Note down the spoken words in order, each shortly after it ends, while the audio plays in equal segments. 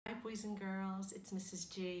boys and girls. It's Mrs.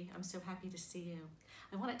 G. I'm so happy to see you.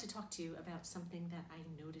 I wanted to talk to you about something that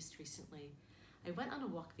I noticed recently. I went on a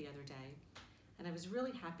walk the other day and I was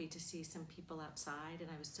really happy to see some people outside, and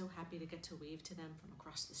I was so happy to get to wave to them from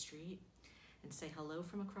across the street and say hello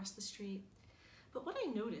from across the street. But what I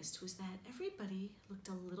noticed was that everybody looked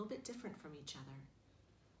a little bit different from each other.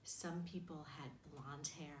 Some people had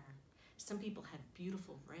blonde hair. Some people had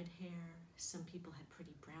beautiful red hair. Some people had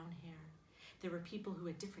pretty brown hair. There were people who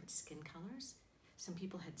had different skin colors. Some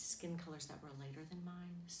people had skin colors that were lighter than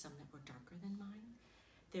mine, some that were darker than mine.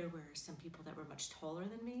 There were some people that were much taller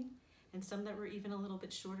than me, and some that were even a little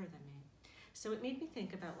bit shorter than me. So it made me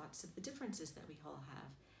think about lots of the differences that we all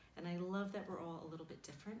have. And I love that we're all a little bit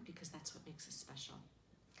different because that's what makes us special.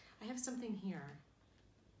 I have something here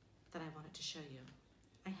that I wanted to show you.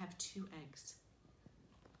 I have 2 eggs.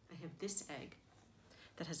 I have this egg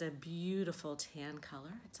that has a beautiful tan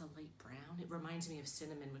color. It's a light brown. It reminds me of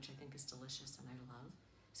cinnamon, which I think is delicious and I love.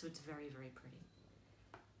 So it's very, very pretty.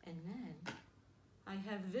 And then I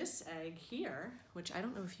have this egg here, which I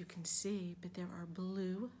don't know if you can see, but there are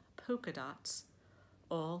blue polka dots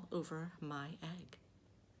all over my egg.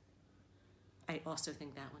 I also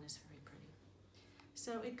think that one is very pretty.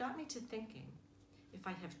 So it got me to thinking, if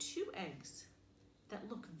I have 2 eggs that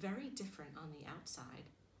look very different on the outside,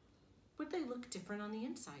 would they look different on the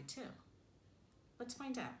inside too? Let's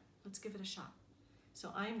find out. Let's give it a shot.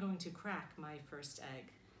 So I'm going to crack my first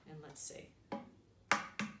egg, and let's see.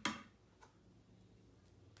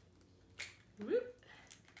 Whoop.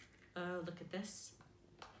 Oh, look at this.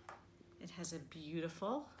 It has a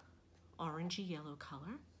beautiful orangey yellow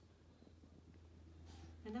color.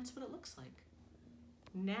 And that's what it looks like.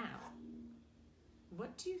 Now,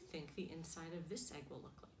 what do you think the inside of this egg will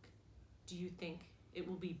look like? Do you think it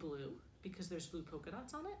will be blue because there's blue polka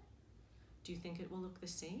dots on it? Do you think it will look the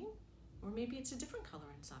same? Or maybe it's a different color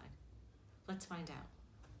inside? Let's find out.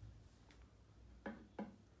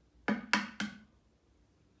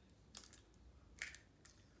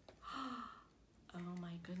 Oh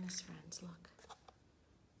my goodness, friends, look.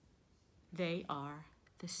 They are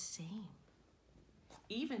the same.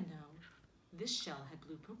 Even though this shell had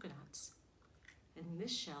blue polka dots and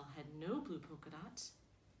this shell had no blue polka dots,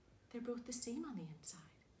 they're both the same on the inside.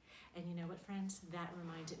 And you know what, friends? That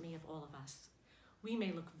reminded me of all of us. We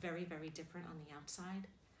may look very, very different on the outside,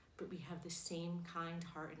 but we have the same kind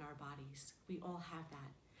heart in our bodies. We all have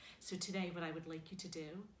that. So today, what I would like you to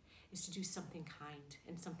do is to do something kind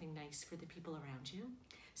and something nice for the people around you.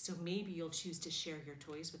 So maybe you'll choose to share your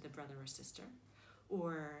toys with a brother or sister,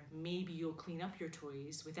 or maybe you'll clean up your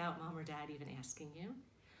toys without mom or dad even asking you,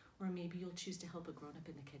 or maybe you'll choose to help a grown-up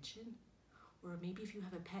in the kitchen. Or maybe if you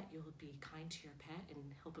have a pet, you'll be kind to your pet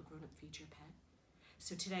and help a grown-up feed your pet.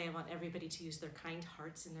 So today I want everybody to use their kind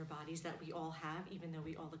hearts in their bodies that we all have, even though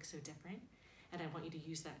we all look so different. And I want you to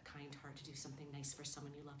use that kind heart to do something nice for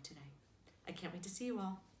someone you love today. I can't wait to see you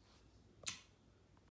all.